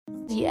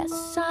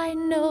Yes, I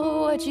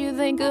know what you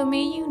think of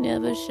me. You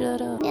never shut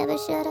up. Never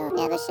shut up.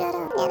 Never shut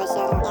up. Never shut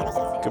up. Never shut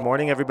up. Good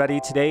morning, everybody.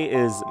 Today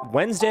is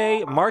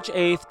Wednesday, March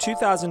 8th,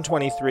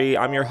 2023.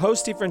 I'm your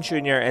host, Steve French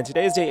Jr., and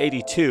today is day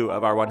 82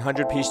 of our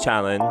 100-piece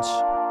challenge.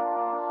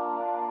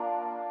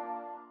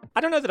 I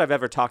don't know that I've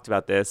ever talked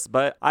about this,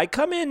 but I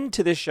come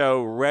into this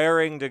show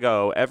raring to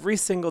go every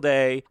single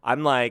day.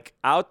 I'm like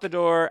out the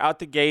door, out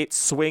the gate,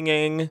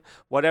 swinging,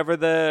 whatever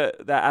the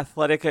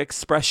athletic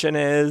expression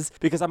is,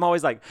 because I'm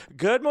always like,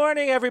 good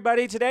morning,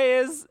 everybody. Today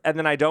is, and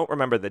then I don't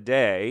remember the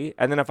day.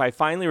 And then if I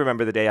finally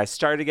remember the day, I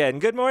start again.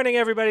 Good morning,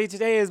 everybody.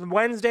 Today is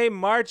Wednesday,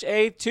 March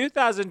 8th,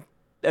 2000.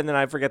 And then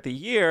I forget the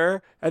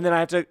year, and then I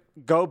have to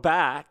go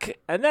back,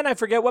 and then I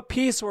forget what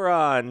piece we're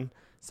on.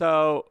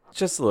 So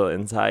just a little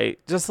insight,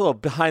 just a little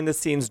behind the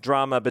scenes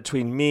drama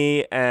between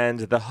me and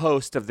the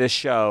host of this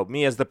show.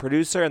 Me as the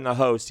producer and the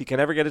host. He can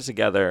never get it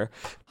together.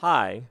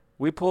 Hi.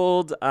 We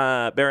pulled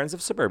Barons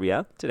of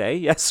Suburbia today.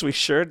 Yes, we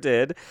sure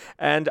did.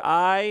 And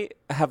I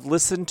have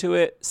listened to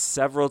it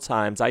several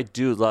times. I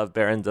do love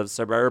Barons of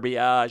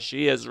Suburbia.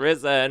 She is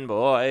risen,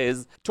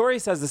 boys. Tori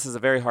says this is a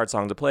very hard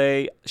song to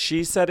play.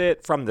 She said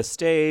it from the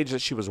stage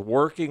that she was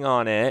working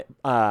on it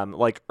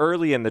like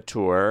early in the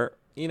tour.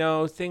 You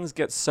know, things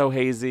get so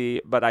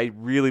hazy, but I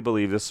really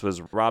believe this was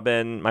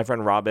my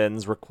friend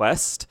Robin's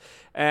request.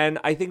 And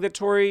I think that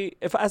Tori,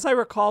 as I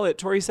recall it,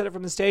 Tori said it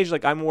from the stage,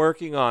 like, I'm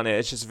working on it.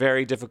 It's just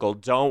very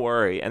difficult. Don't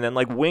worry. And then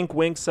like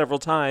wink several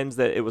times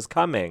that it was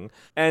coming.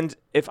 And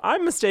if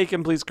I'm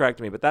mistaken, please correct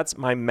me, but that's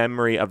my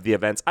memory of the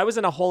events. I was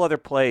in a whole other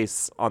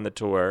place on the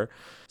tour.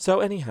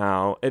 So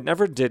anyhow, it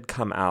never did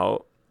come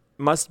out.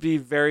 Must be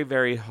very,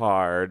 very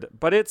hard.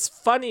 But it's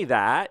funny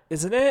that,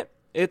 isn't it?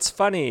 It's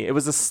funny. It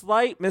was a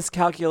slight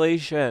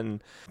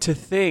miscalculation to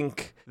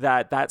think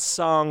that that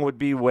song would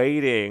be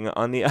waiting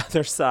on the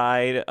other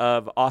side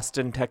of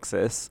Austin,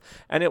 Texas.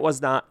 And it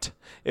was not.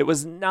 It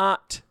was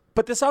not.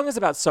 But the song is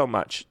about so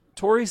much.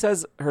 Tori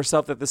says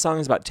herself that the song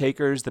is about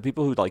takers, the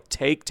people who like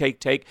take.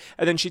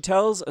 And then she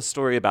tells a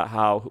story about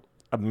how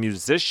a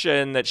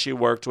musician that she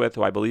worked with,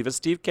 who I believe is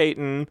Steve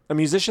Caton, a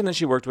musician that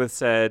she worked with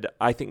said,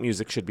 I think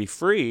music should be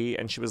free.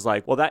 And she was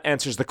like, well, that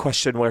answers the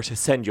question where to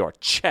send your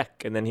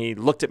check. And then he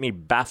looked at me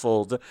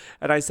baffled.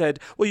 And I said,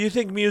 well, you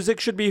think music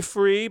should be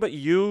free, but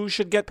you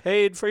should get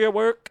paid for your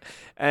work?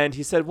 And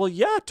he said, well,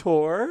 yeah,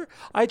 Tor,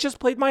 I just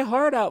played my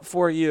heart out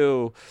for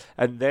you.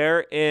 And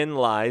therein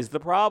lies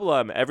the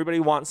problem. Everybody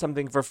wants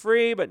something for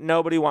free, but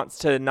nobody wants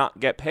to not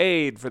get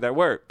paid for their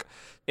work.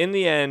 In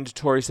the end,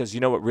 Tori says, you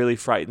know what really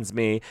frightens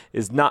me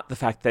is not the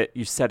fact that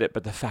you said it,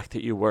 but the fact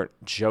that you weren't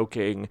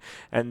joking.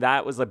 And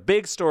that was a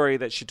big story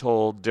that she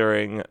told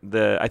during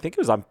I think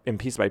it was in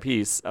Piece by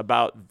Piece,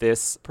 about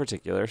this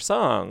particular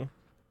song.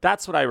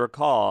 That's what I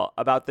recall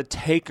about the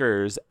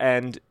takers.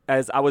 And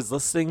as I was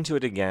listening to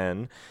it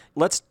again,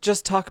 let's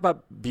just talk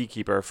about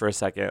Beekeeper for a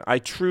second.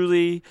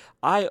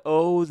 I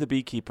owe the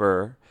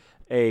Beekeeper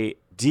a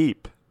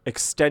deep,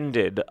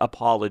 extended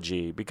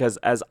apology, because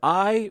as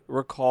I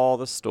recall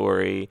the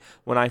story,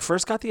 when I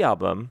first got the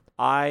album,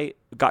 I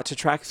got to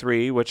track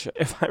 3, which,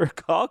 if I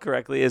recall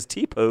correctly, is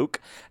T-Poke,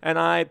 and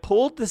I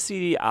pulled the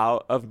CD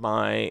out of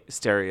my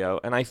stereo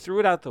and I threw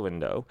it out the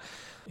window.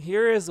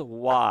 Here is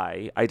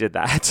why I did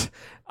that.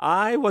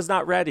 I was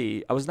not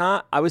ready. I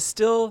was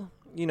still,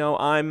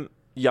 I'm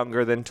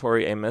younger than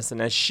Tori Amos, and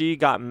as she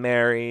got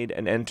married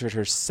and entered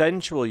her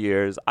sensual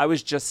years, I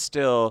was just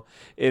still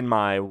in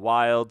my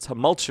wild,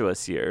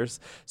 tumultuous years.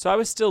 So I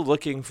was still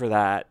looking for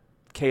that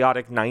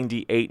chaotic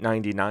 98,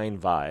 99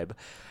 vibe.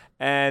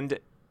 And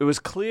it was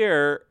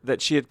clear that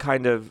she had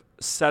kind of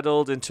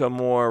settled into a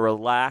more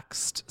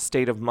relaxed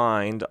state of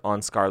mind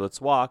on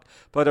Scarlet's Walk,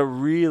 but a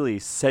really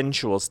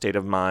sensual state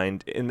of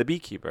mind in The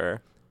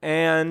Beekeeper.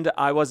 And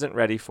I wasn't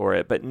ready for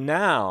it. But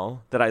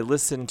now that I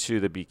listen to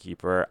The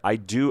Beekeeper, I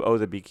do owe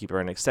The Beekeeper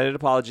an extended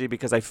apology,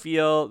 because I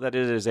feel that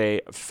it is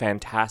a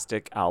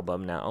fantastic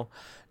album now.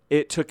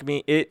 It's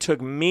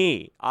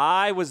me.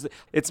 Hi,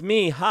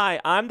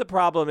 I'm the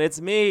problem.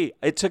 It's me.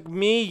 It took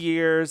me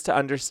years to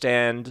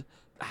understand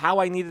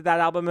how I needed that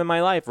album in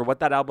my life, or what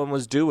that album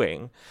was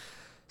doing.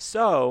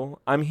 So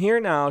I'm here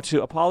now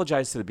to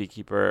apologize to The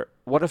Beekeeper.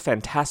 What a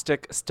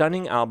fantastic,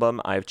 stunning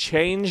album. I've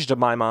changed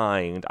my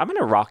mind. I'm going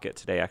to rock it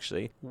today,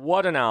 actually.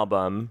 What an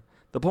album.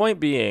 The point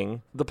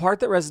being, the part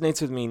that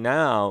resonates with me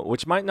now,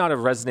 which might not have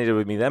resonated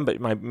with me then, but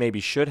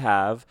maybe should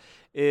have,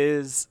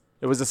 is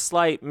it was a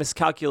slight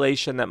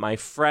miscalculation that my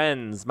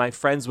friends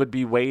would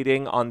be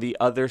waiting on the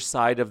other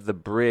side of the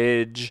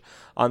bridge,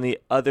 on the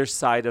other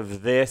side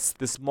of this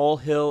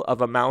molehill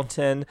of a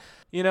mountain.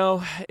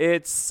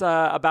 It's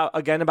about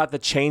the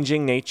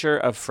changing nature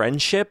of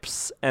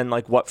friendships, and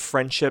like what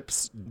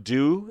friendships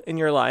do in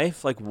your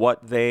life, like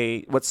what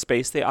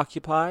space they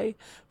occupy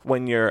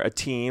when you're a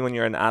teen, when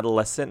you're an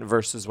adolescent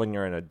versus when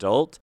you're an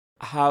adult.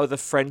 How the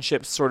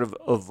friendships sort of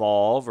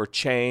evolve or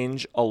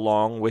change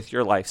along with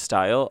your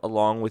lifestyle,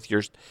 along with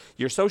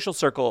your social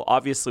circle.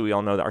 Obviously, we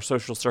all know that our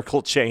social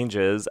circle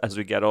changes as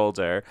we get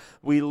older.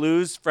 We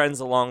lose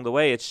friends along the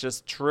way. It's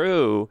just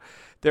true.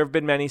 There have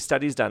been many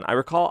studies done. I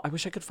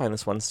wish I could find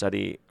this one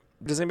study.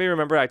 Does anybody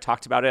remember I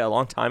talked about it a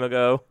long time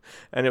ago?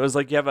 And it was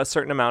like you have a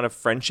certain amount of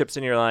friendships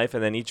in your life,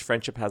 and then each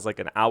friendship has like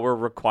an hour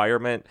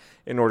requirement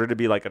in order to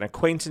be like an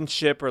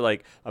acquaintanceship or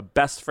like a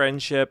best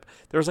friendship.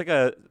 There was like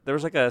a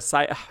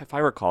if I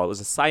recall, it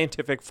was a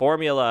scientific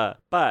formula.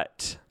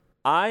 But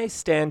I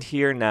stand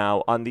here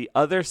now on the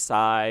other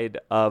side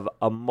of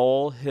a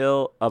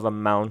molehill of a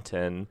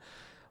mountain,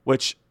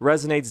 which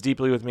resonates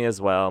deeply with me as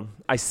well.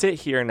 I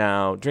sit here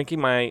now drinking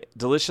my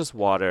delicious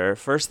water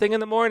first thing in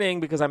the morning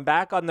because I'm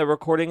back on the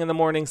recording in the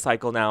morning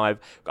cycle now.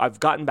 I've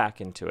gotten back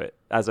into it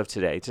as of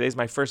today. Today's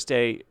my first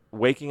day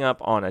waking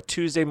up on a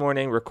Tuesday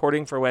morning,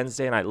 recording for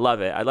Wednesday, and I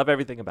love it. I love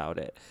everything about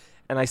it.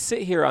 And I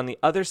sit here on the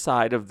other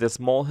side of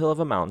this molehill of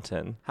a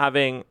mountain,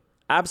 having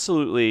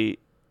absolutely,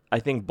 I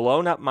think,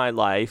 blown up my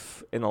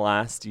life in the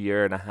last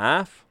year and a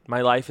half. My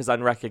life is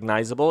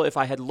unrecognizable. If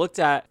I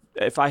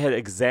had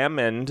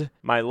examined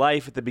my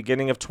life at the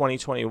beginning of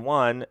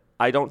 2021,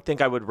 I don't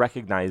think I would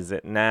recognize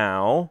it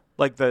now.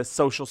 Like the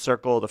social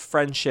circle, the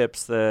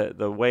friendships,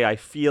 the way I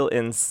feel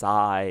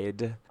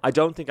inside. I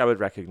don't think I would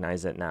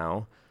recognize it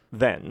now.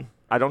 Then.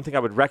 I don't think I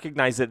would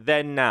recognize it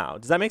then now.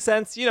 Does that make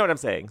sense? You know what I'm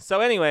saying. So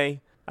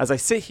anyway, as I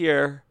sit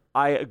here,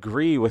 I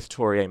agree with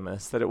Tori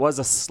Amos that it was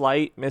a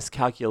slight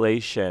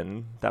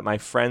miscalculation that my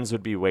friends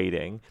would be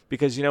waiting.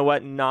 Because you know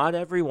what? Not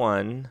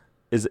everyone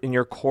is in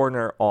your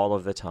corner all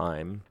of the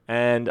time.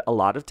 And a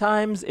lot of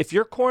times, if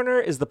your corner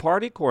is the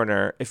party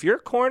corner, if your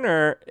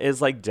corner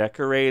is like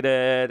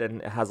decorated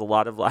and has a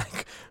lot of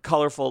like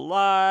colorful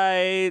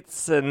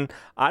lights and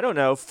I don't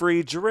know,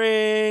 free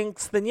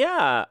drinks, then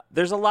yeah,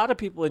 there's a lot of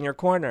people in your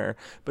corner.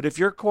 But if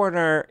your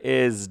corner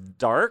is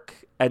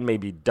dark and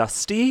maybe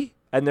dusty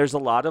and there's a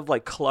lot of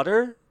like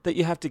clutter that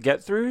you have to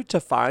get through to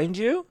find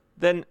you,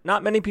 then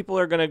not many people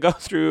are going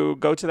to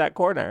go to that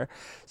corner.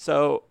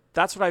 So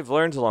that's what I've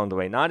learned along the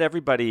way. Not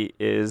everybody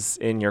is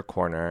in your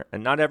corner,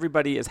 and not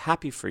everybody is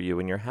happy for you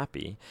when you're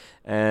happy.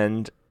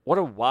 And what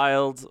a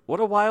wild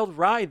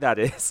ride that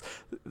is.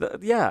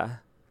 Yeah.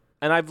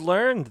 And I've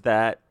learned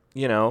that,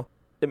 you know,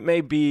 it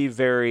may be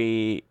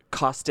very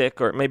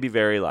caustic or it may be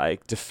very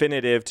like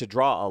definitive to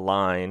draw a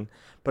line,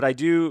 but I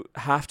do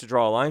have to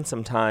draw a line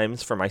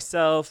sometimes for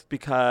myself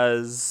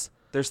because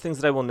there's things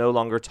that I will no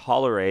longer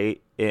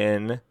tolerate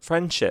in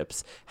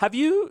friendships.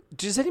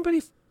 Does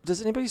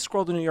anybody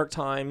scroll the New York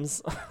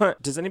Times?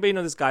 Does anybody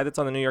know this guy that's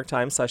on the New York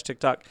Times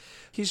 /TikTok?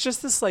 He's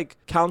just this like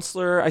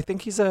counselor. I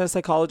think he's a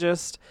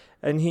psychologist.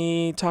 And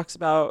he talks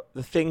about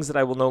the things that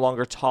I will no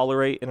longer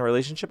tolerate in a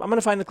relationship. I'm going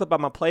to find the clip.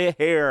 I'm going to play it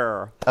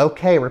here.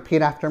 Okay,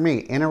 repeat after me.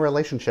 In a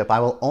relationship, I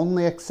will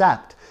only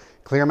accept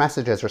clear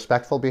messages,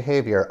 respectful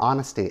behavior,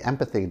 honesty,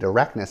 empathy,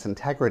 directness,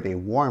 integrity,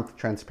 warmth,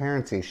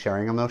 transparency,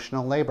 sharing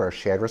emotional labor,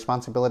 shared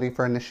responsibility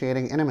for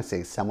initiating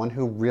intimacy, someone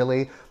who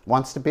really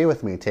wants to be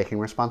with me, taking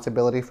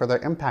responsibility for their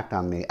impact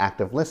on me,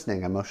 active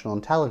listening, emotional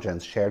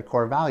intelligence, shared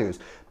core values,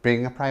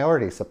 being a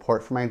priority,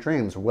 support for my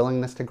dreams,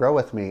 willingness to grow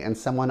with me, and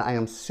someone I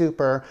am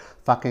super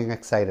fucking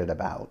excited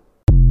about.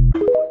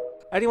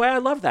 Anyway, I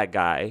love that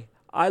guy.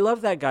 I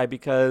love that guy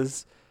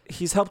because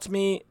he's helped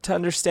me to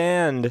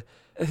understand.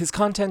 His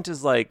content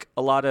is like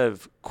a lot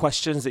of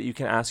questions that you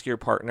can ask your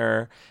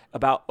partner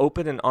about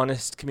open and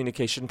honest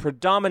communication,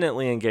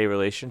 predominantly in gay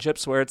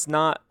relationships where it's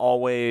not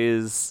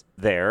always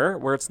there,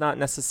 where it's not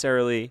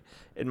necessarily,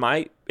 in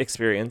my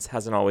experience,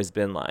 hasn't always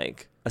been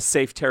like a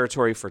safe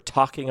territory for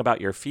talking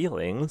about your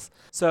feelings.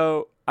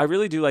 So I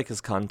really do like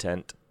his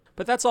content.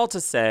 But that's all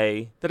to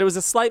say that it was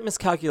a slight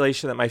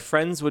miscalculation that my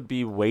friends would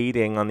be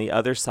waiting on the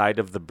other side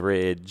of the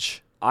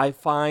bridge. I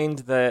find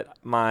that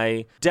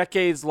my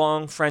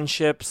decades-long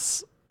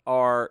friendships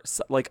are,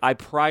 like, I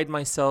pride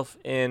myself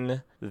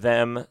in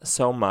them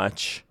so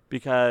much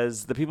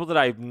because the people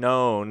I've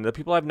known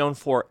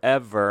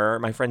forever,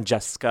 my friend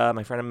Jessica,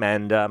 my friend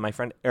Amanda, my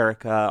friend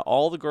Erica,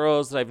 all the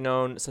girls that I've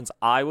known since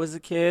I was a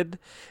kid,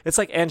 it's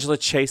like Angela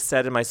Chase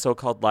said in My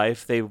So-Called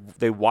Life,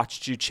 they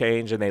watched you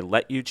change and they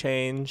let you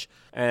change.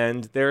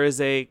 And there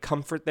is a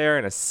comfort there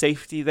and a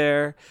safety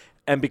there.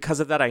 And because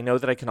of that, I know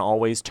that I can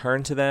always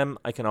turn to them.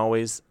 I can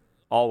always,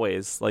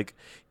 like,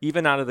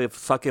 even out of the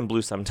fucking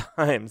blue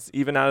sometimes,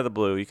 even out of the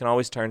blue, you can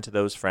always turn to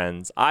those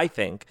friends, I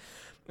think.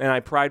 And I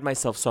pride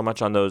myself so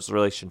much on those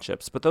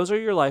relationships. But those are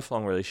your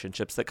lifelong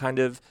relationships that kind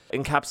of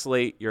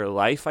encapsulate your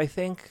life, I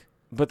think.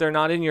 But they're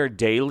not in your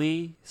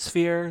daily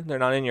sphere. They're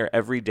not in your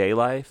everyday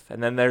life.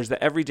 And then there's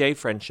the everyday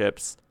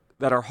friendships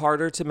that are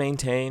harder to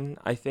maintain,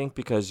 I think,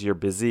 because you're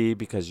busy,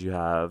 because you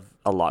have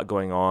a lot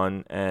going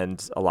on,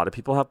 and a lot of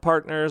people have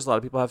partners, a lot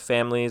of people have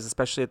families,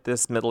 especially at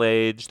this middle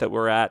age that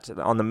we're at,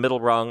 on the middle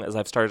rung, as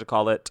I've started to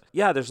call it.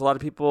 Yeah, there's a lot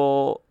of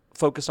people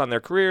focused on their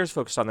careers,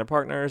 focused on their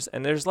partners,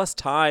 and there's less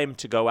time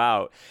to go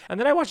out. And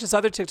then I watched this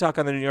other TikTok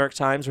on the New York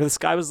Times where this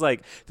guy was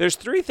like, there's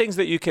 3 things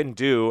that you can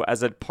do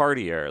as a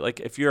partier.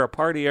 Like, if you're a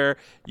partier,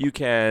 you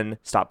can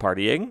stop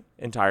partying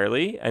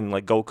entirely and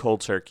like go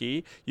cold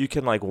turkey. You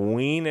can like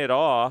wean it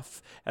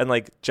off and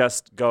like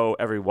just go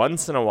every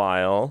once in a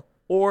while.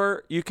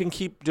 Or you can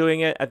keep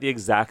doing it at the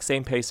exact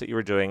same pace that you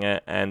were doing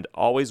it and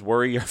always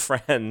worry your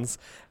friends.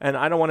 And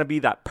I don't want to be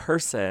that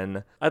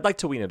person. I'd like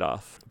to wean it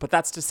off. But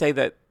that's to say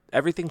that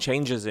everything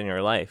changes in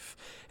your life,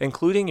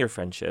 including your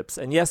friendships.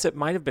 And yes, it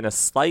might have been a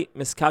slight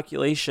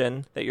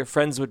miscalculation that your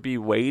friends would be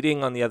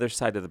waiting on the other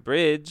side of the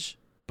bridge.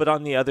 But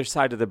on the other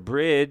side of the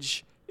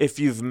bridge, if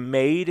you've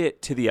made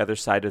it to the other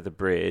side of the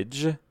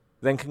bridge,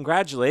 then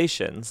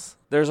congratulations.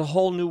 There's a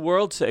whole new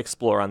world to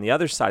explore on the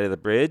other side of the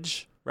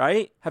bridge,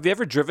 right? Have you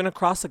ever driven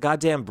across a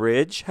goddamn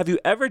bridge? Have you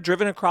ever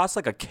driven across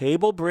like a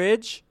cable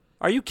bridge?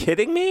 Are you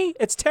kidding me?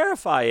 It's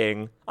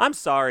terrifying. I'm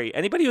sorry.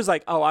 Anybody who's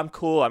like, oh, I'm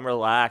cool, I'm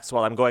relaxed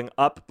while I'm going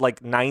up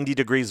like 90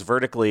 degrees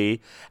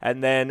vertically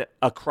and then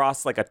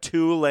across like a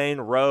 2-lane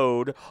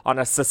road on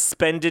a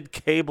suspended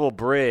cable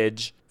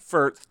bridge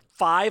for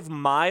 5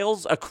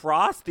 miles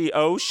across the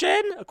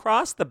ocean,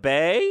 across the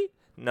bay?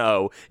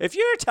 No. If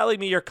you're telling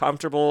me you're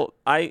comfortable,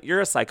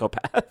 you're a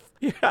psychopath.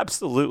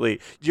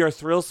 You're a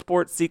thrill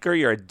sport seeker.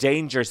 You're a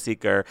danger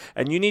seeker.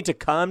 And you need to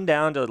come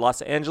down to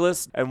Los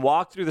Angeles and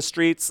walk through the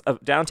streets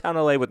of downtown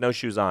LA with no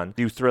shoes on.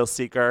 You thrill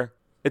seeker.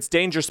 It's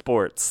danger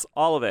sports,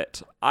 all of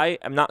it. I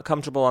am not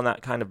comfortable on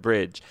that kind of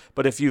bridge.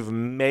 But if you've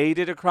made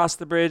it across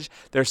the bridge,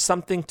 there's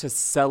something to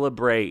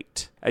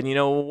celebrate. And you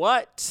know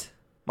what?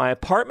 My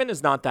apartment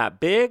is not that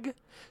big,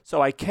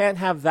 so I can't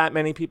have that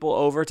many people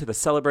over to the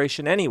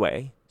celebration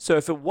anyway. So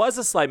if it was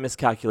a slight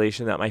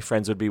miscalculation that my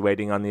friends would be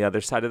waiting on the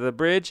other side of the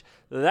bridge,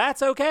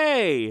 that's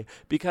okay.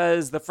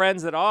 Because the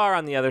friends that are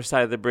on the other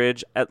side of the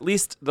bridge, at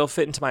least they'll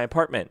fit into my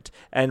apartment.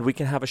 And we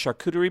can have a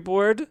charcuterie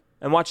board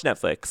and watch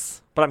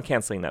Netflix. But I'm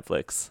canceling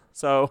Netflix.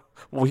 So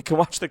we can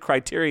watch the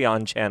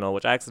Criterion channel,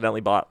 which I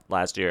accidentally bought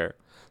last year.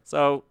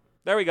 So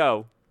there we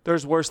go.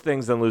 There's worse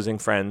things than losing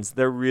friends.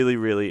 There really,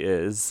 really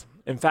is.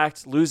 In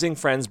fact, losing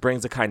friends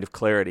brings a kind of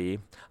clarity.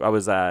 I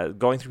was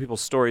going through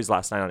people's stories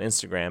last night on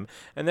Instagram,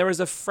 and there was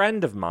a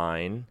friend of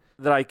mine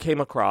that I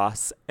came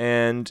across,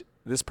 and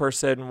this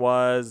person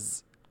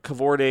was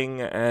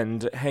cavorting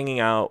and hanging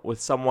out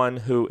with someone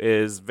who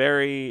is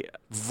very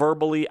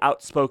verbally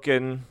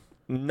outspoken,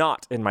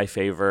 not in my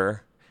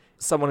favor,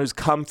 someone who's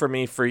come for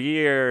me for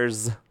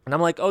years. And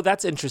I'm like, oh,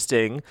 that's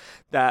interesting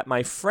that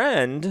my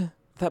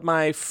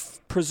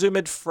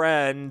presumed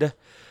friend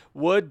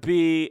would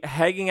be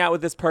hanging out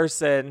with this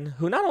person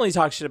who not only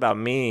talks shit about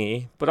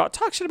me, but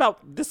talks shit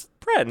about this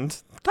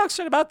friend, talks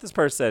shit about this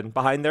person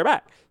behind their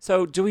back.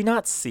 So do we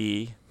not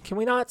see? Can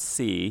we not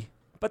see?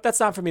 But that's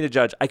not for me to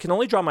judge. I can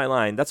only draw my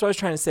line. That's what I was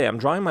trying to say. I'm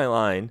drawing my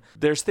line.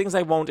 There's things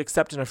I won't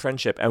accept in a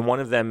friendship, and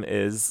one of them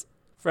is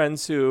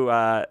friends who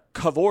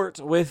cavort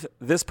with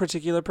this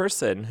particular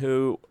person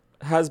who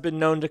has been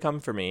known to come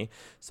for me.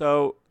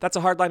 So that's a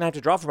hard line I have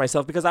to draw for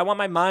myself because I want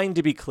my mind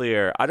to be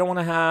clear. I don't want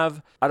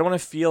to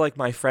feel like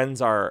my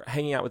friends are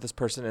hanging out with this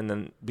person and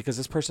then because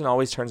this person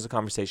always turns the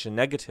conversation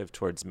negative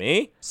towards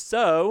me.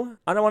 So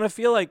I don't want to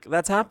feel like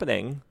that's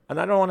happening and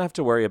I don't want to have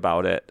to worry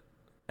about it.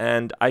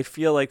 And I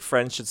feel like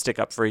friends should stick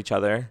up for each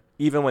other,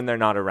 even when they're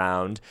not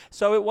around.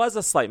 So it was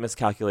a slight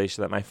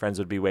miscalculation that my friends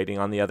would be waiting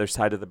on the other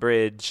side of the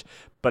bridge,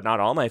 but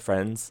not all my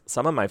friends.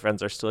 Some of my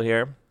friends are still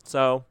here.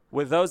 So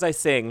with those I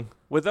sing,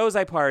 with those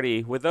I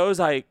party, with those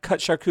I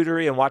cut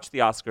charcuterie and watch the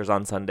Oscars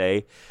on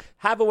Sunday.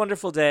 Have a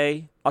wonderful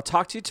day. I'll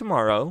talk to you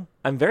tomorrow.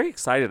 I'm very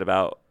excited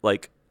about,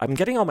 I'm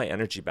getting all my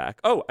energy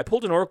back. Oh, I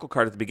pulled an Oracle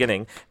card at the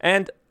beginning,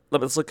 and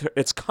let's look.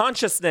 It's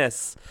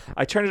consciousness.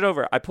 I turned it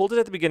over. I pulled it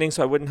at the beginning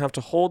so I wouldn't have to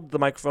hold the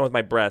microphone with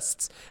my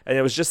breasts, and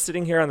it was just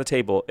sitting here on the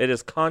table. It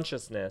is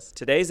consciousness.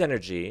 Today's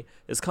energy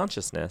is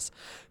consciousness.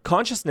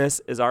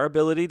 Consciousness is our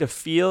ability to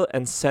feel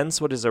and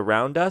sense what is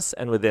around us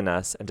and within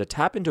us, and to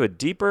tap into a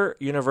deeper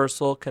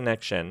universal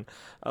connection.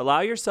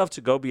 Allow yourself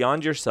to go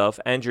beyond yourself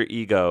and your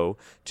ego.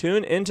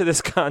 Tune into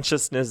this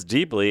consciousness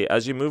deeply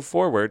as you move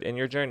forward in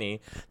your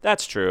journey.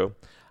 That's true.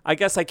 I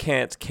guess I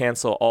can't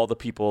cancel all the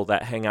people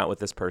that hang out with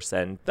this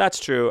person. That's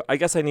true. I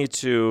guess I need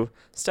to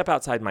step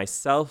outside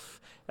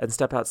myself and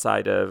step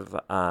outside of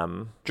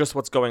just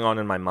what's going on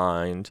in my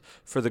mind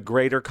for the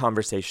greater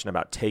conversation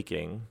about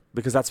taking,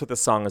 because that's what this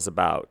song is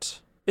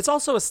about. It's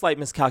also a slight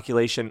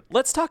miscalculation.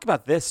 Let's talk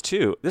about this,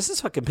 too. This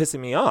is fucking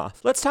pissing me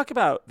off. Let's talk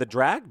about the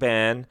drag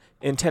ban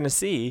in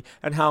Tennessee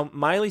and how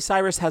Miley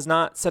Cyrus has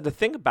not said a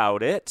thing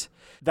about it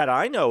that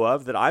I know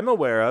of, that I'm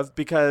aware of,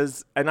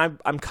 because, and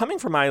I'm coming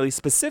from Miley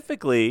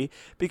specifically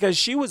because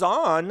she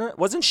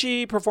wasn't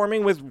she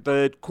performing with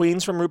the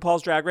queens from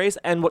RuPaul's Drag Race?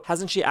 And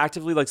hasn't she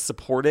actively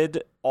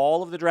supported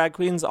all of the drag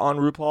queens on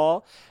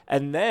RuPaul?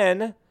 And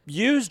then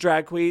use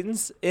drag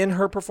queens in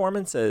her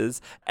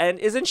performances. And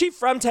isn't she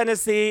from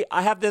Tennessee?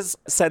 I have this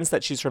sense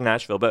that she's from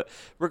Nashville, but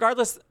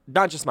regardless,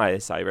 not just Miley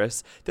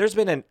Cyrus, there's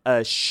been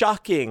a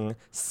shocking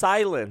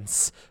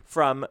silence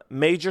from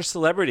major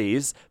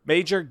celebrities,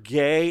 major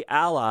gay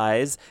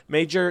allies,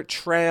 major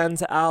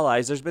trans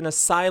allies. There's been a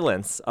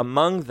silence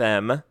among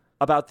them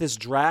about this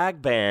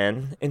drag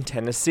ban in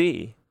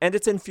Tennessee. And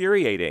it's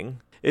infuriating.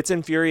 It's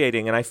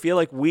infuriating. And I feel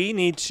like we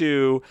need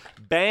to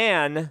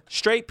ban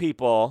straight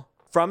people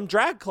from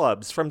drag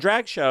clubs, from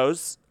drag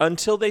shows,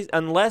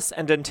 unless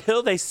and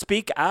until they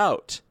speak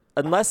out,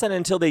 unless and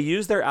until they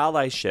use their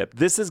allyship.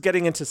 This is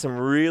getting into some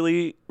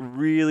really,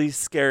 really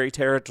scary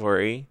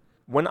territory.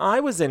 When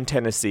I was in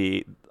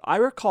Tennessee, I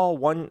recall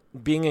one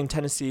being in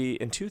Tennessee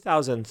in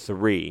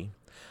 2003.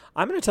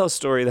 I'm going to tell a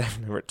story that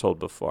I've never told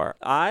before.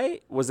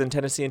 I was in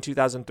Tennessee in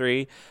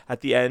 2003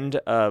 at the end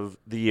of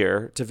the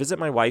year to visit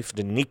my wife,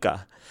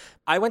 Danica.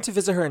 I went to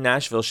visit her in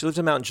Nashville. She lived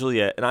in Mount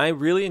Juliet, and I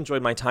really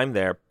enjoyed my time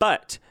there.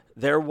 But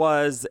there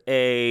was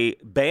a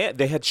band.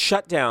 They had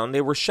shut down.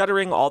 They were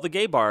shuttering all the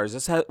gay bars.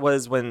 This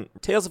was when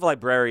Tales of a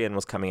Librarian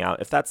was coming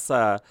out. If that's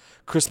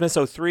Christmas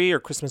 '03 or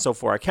Christmas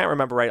 '04, I can't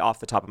remember right off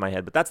the top of my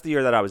head, but that's the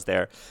year that I was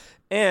there.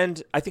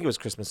 And I think it was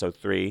Christmas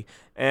 '03.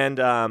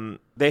 And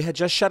they had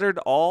just shuttered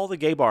all the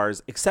gay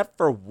bars except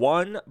for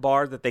one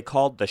bar that they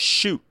called The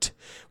Shoot,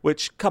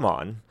 which, come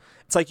on.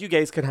 It's like you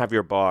gays can have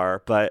your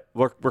bar, but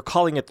we're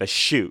calling it The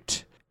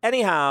Shoot.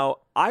 Anyhow,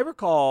 I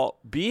recall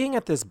being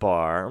at this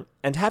bar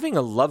and having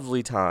a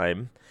lovely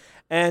time.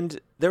 And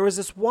there was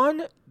this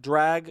one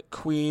drag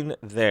queen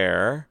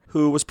there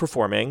who was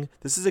performing.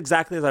 This is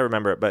exactly as I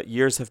remember it, but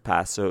years have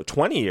passed. So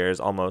 20 years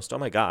almost. Oh,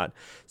 my God.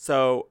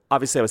 So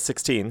obviously I was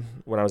 16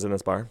 when I was in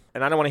this bar.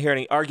 And I don't want to hear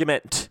any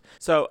argument.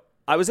 So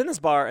I was in this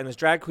bar and this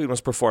drag queen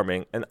was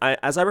performing. And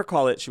as I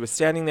recall it, she was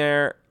standing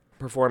there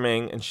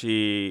performing, and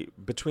she,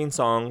 between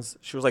songs,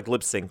 she was like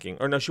lip syncing,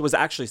 or no, she was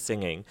actually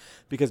singing,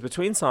 because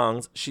between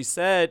songs she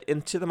said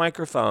into the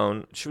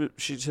microphone,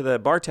 she to the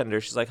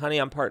bartender, she's like, honey,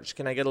 I'm parched,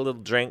 can I get a little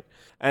drink?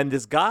 And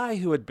this guy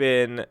who had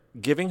been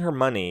giving her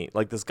money,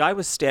 like this guy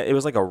was it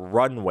was like a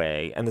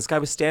runway, and this guy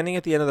was standing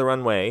at the end of the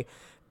runway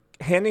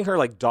handing her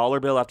like dollar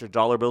bill after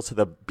dollar bill to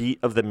the beat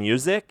of the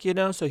music, you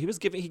know? So he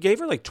gave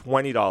her like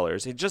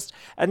 $20. He just,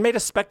 and made a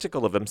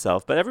spectacle of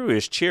himself, but everybody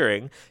was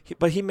cheering.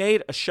 But he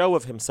made a show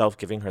of himself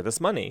giving her this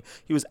money.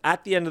 He was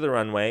at the end of the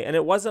runway, and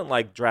it wasn't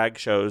like drag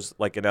shows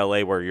like in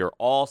LA where you're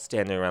all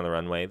standing around the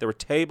runway. There were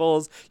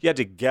tables. You had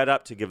to get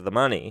up to give the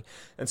money.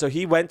 And so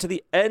he went to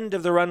the end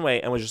of the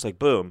runway and was just like,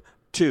 boom,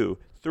 2,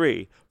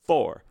 3,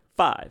 4,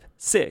 5,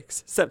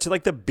 6, 7, to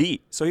like the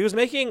beat. So he was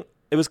making,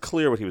 it was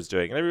clear what he was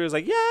doing. And everybody was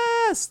like,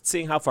 yes,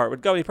 seeing how far it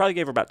would go. He probably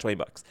gave her about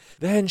 $20.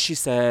 Then she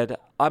said,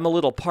 I'm a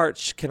little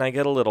parched. Can I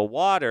get a little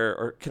water,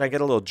 or can I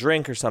get a little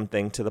drink or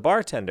something, to the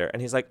bartender?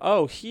 And he's like,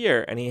 oh,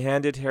 here. And he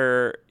handed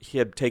her, he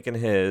had taken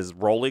his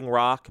Rolling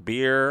Rock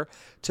beer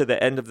to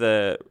the end of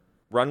the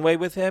runway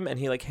with him, and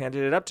he like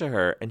handed it up to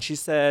her. And she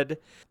said,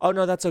 oh,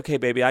 no, that's okay,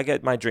 baby. I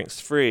get my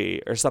drinks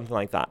free, or something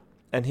like that.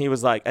 And he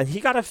was like, and he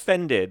got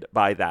offended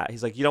by that.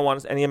 He's like, you don't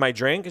want any of my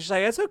drink? And she's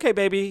like, it's okay,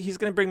 baby. He's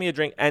going to bring me a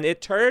drink. And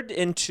it turned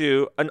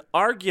into an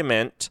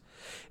argument.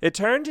 It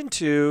turned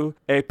into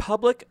a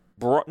public,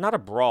 not a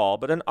brawl,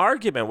 but an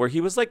argument where he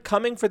was like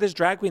coming for this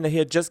drag queen that he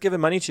had just given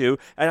money to.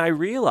 And I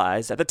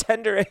realized at the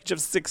tender age of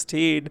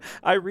 16,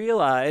 I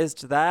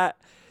realized that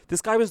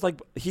this guy was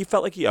like, he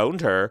felt like he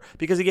owned her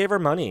because he gave her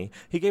money.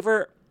 He gave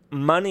her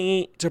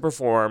money to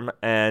perform,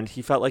 and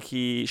he felt like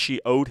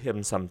she owed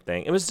him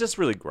something. It was just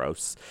really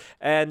gross.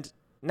 And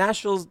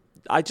Nashville's,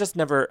 I just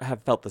never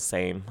have felt the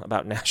same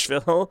about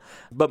Nashville.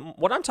 But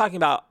what I'm talking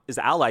about is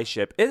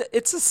allyship.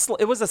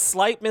 It was a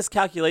slight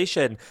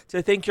miscalculation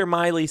to think your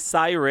Miley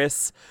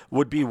Cyrus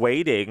would be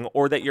waiting,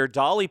 or that your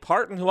Dolly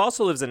Parton, who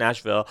also lives in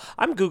Nashville.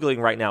 I'm Googling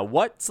right now,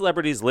 what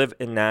celebrities live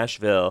in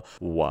Nashville?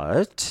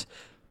 What?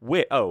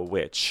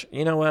 Which?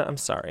 You know what? I'm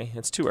sorry.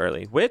 It's too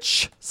early.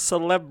 Which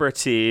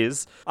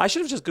celebrities? I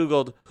should have just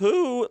Googled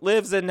who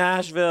lives in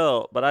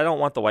Nashville, but I don't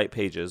want the white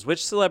pages.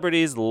 Which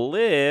celebrities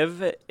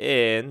live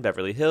in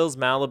Beverly Hills,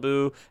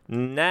 Malibu,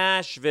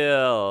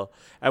 Nashville?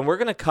 And we're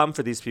going to come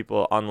for these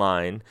people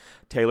online.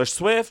 Taylor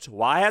Swift.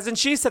 Why hasn't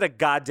she said a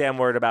goddamn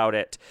word about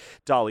it?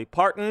 Dolly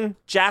Parton.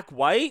 Jack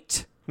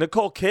White.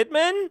 Nicole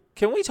Kidman?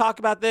 Can we talk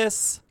about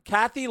this?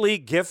 Kathy Lee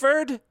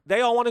Gifford?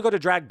 They all want to go to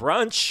drag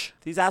brunch.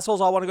 These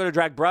assholes all want to go to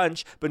drag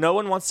brunch, but no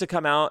one wants to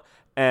come out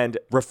and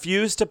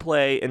refuse to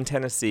play in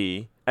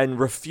Tennessee and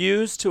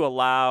refuse to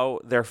allow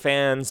their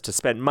fans to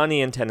spend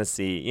money in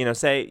Tennessee.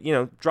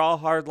 Draw a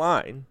hard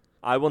line.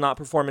 I will not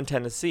perform in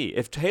Tennessee.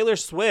 If Taylor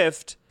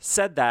Swift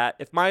said that,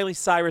 if Miley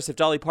Cyrus, if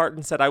Dolly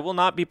Parton said, I will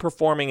not be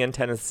performing in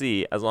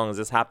Tennessee as long as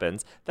this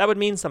happens, that would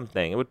mean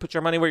something. It would put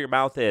your money where your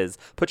mouth is.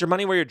 Put your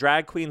money where your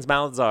drag queens'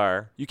 mouths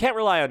are. You can't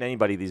rely on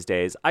anybody these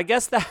days. I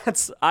guess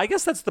that's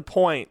the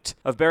point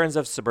of Barons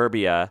of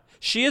Suburbia.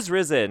 She is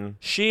risen.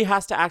 She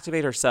has to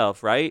activate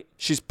herself, right?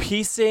 She's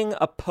piecing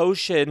a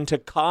potion to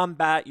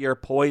combat your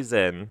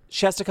poison.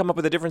 She has to come up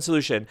with a different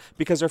solution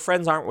because her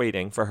friends aren't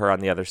waiting for her on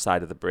the other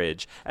side of the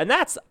bridge. And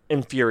that's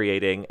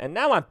infuriating. And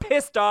now I'm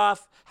pissed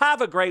off. Have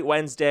a great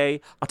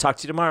Wednesday. I'll talk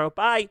to you tomorrow.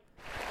 Bye.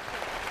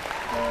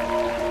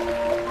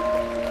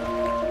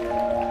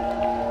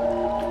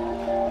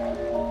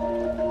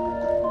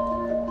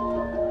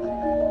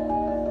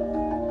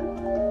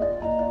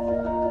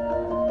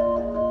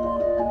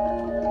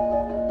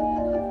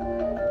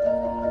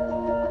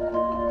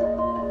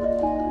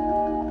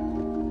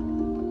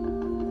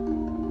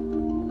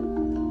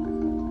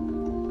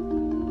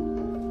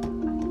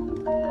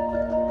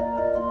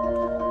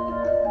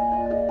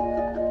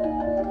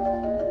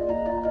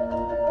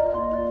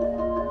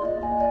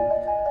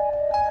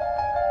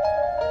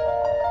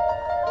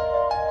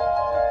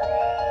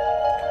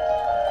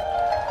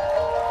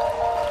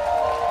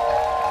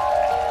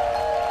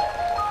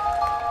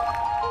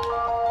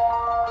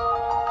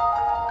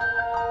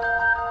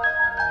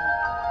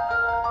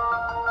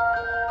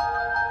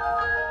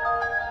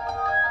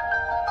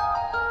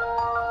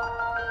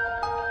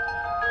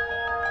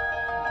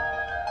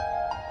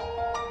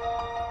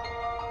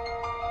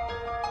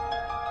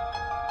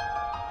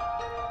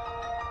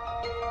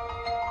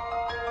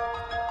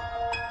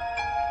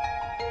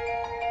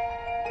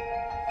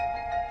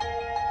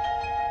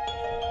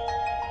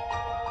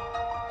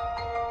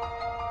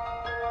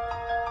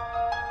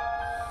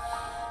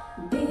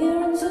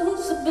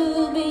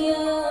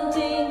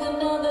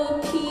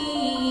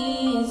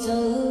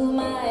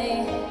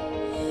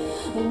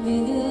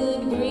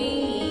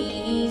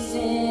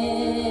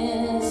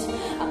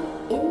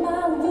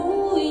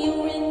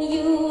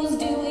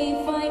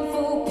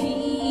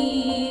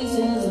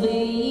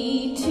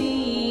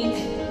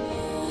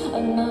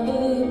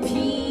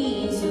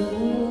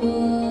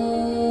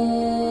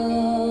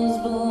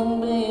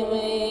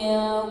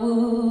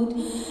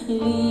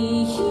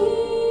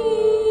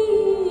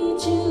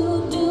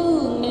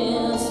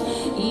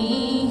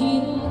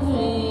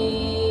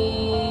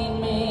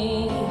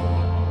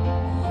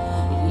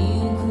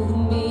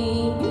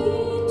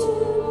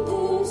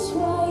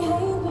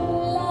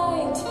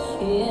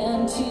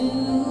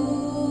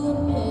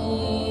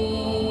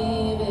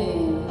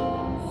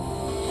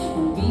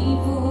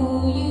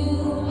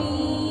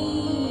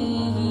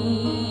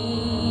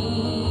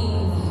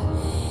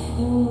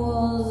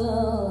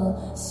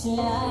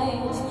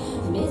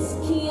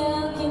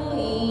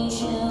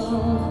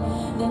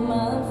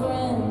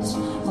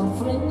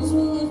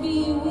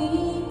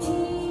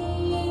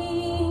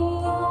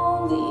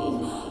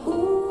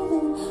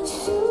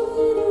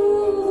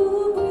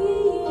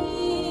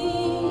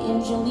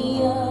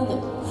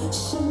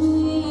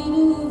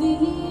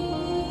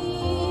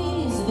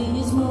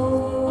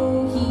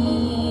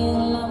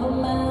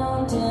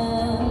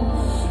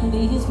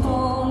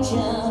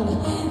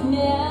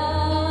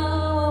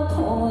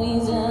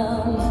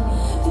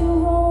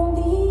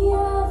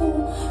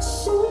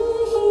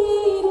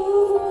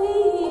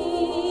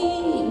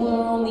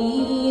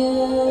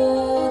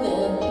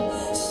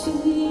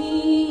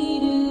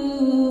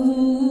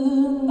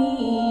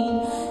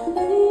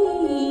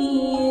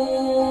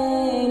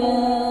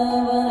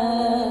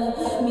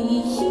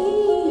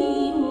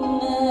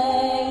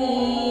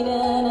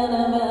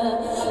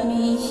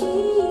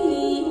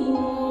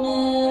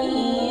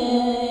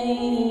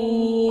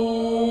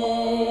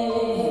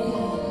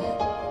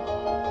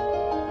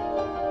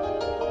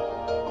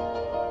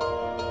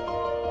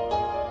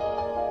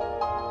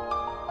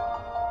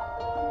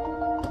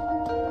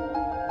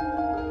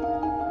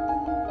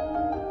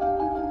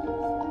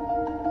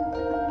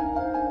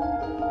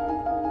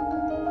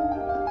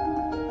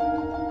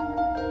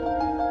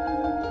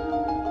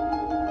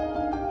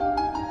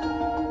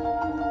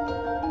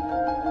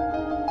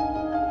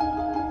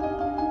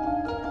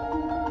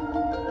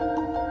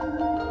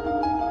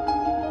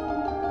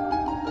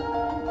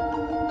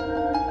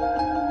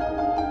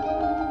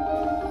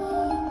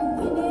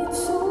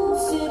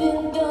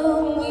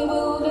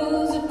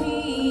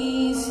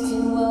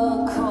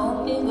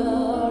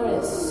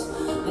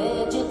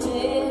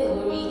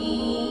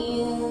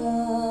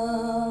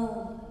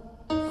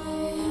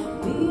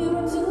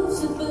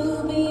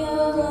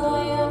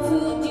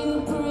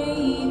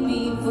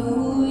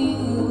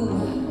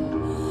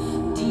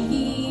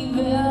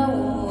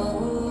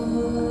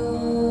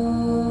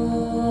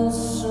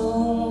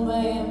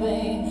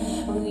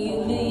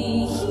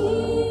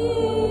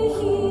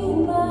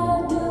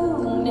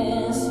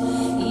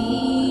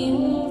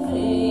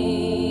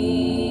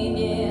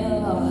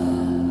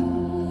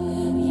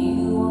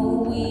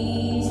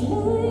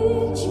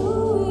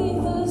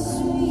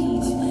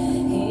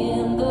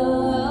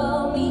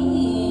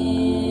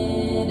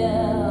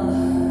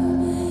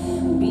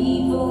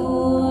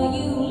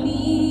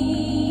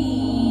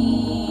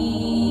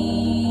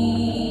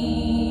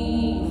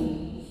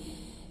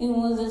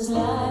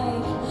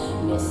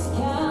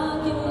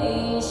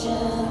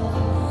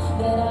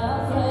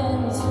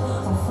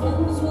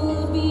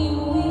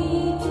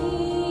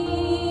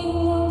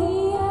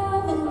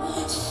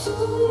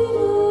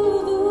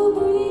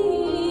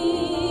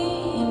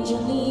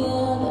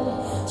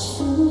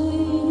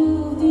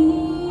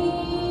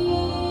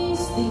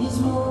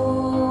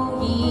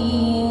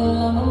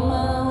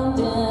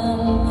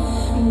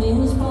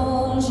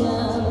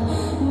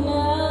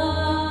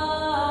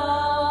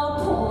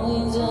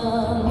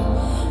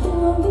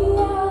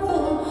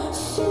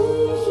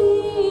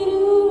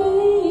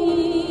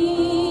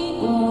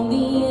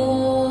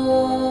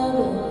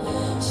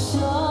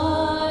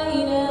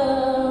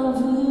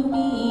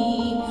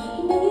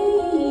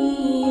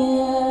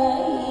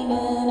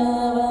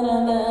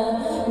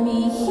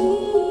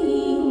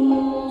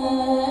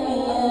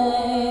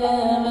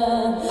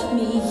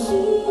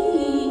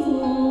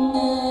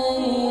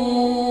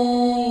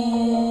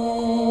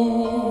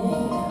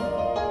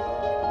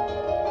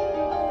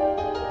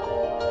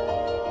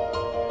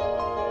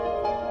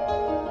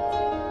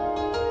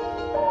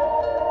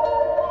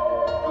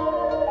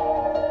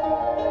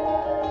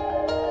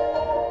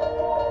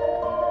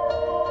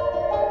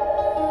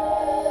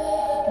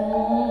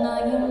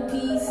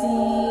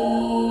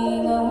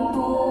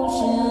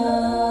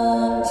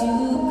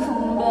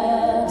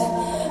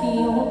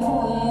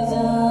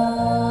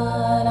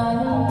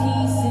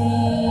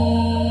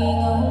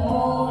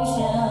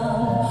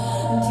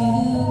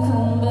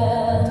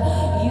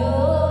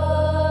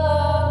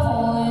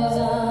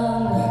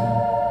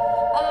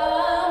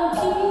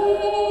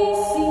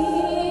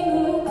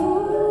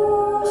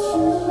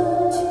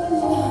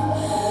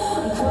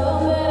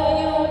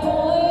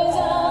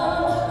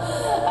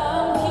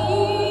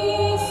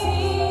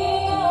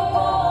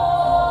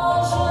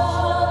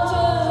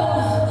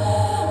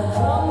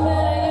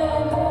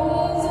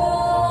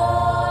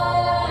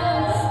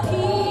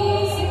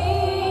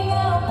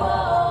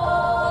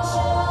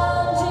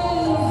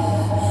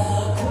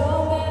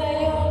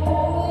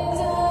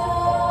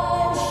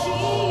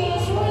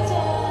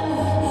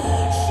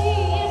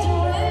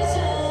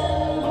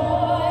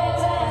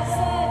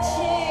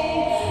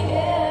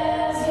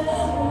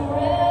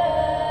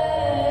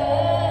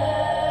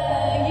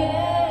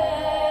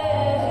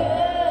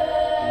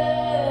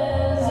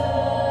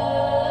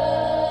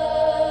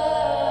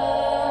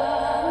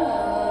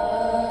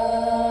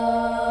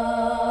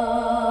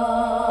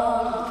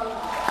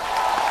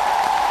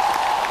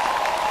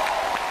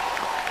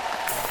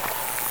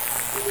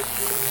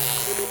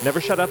 Never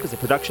Shut Up is a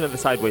production of the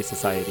Sideways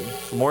Society.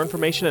 For more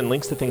information and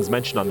links to things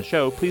mentioned on the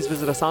show, please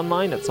visit us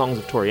online at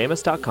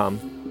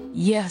songsoftoriamos.com.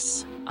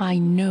 Yes, I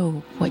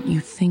know what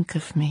you think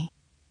of me.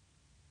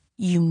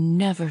 You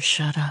never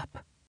shut up.